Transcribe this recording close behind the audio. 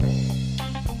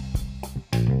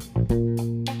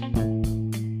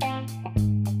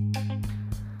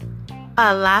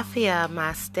Alafia,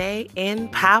 my stay in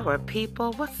power,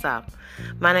 people. What's up?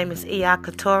 My name is Iya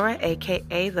Katora,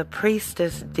 aka the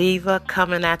Priestess Diva,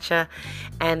 coming at ya,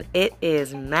 and it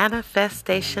is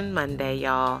Manifestation Monday,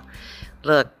 y'all.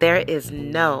 Look, there is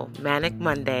no Manic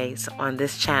Mondays on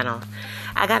this channel.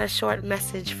 I got a short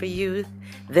message for you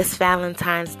this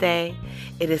Valentine's Day.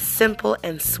 It is simple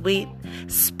and sweet.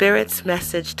 Spirit's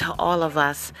message to all of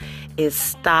us is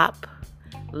stop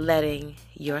letting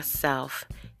yourself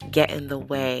get in the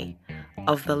way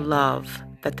of the love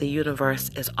that the universe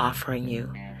is offering you.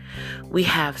 We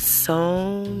have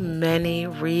so many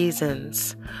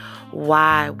reasons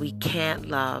why we can't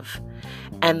love,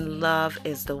 and love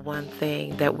is the one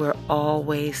thing that we're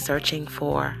always searching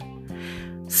for.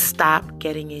 Stop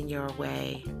getting in your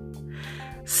way.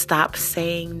 Stop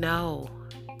saying no.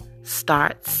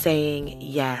 Start saying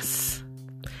yes.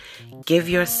 Give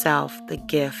yourself the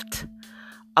gift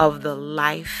of the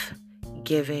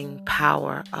life-giving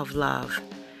power of love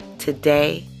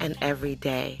today and every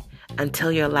day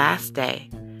until your last day,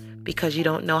 because you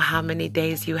don't know how many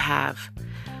days you have.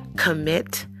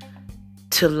 Commit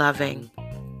to loving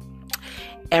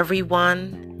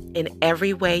everyone in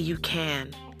every way you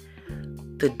can.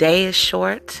 The day is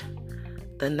short,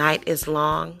 the night is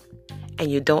long,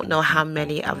 and you don't know how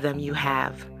many of them you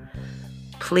have.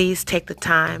 Please take the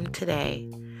time today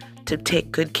to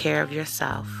take good care of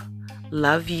yourself.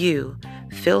 Love you.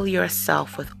 Fill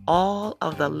yourself with all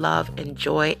of the love and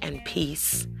joy and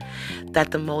peace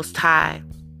that the Most High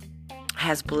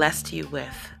has blessed you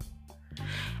with.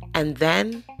 And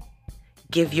then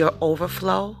give your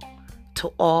overflow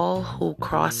to all who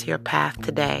cross your path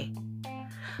today.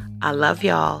 I love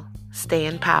y'all. Stay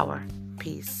in power.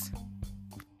 Peace.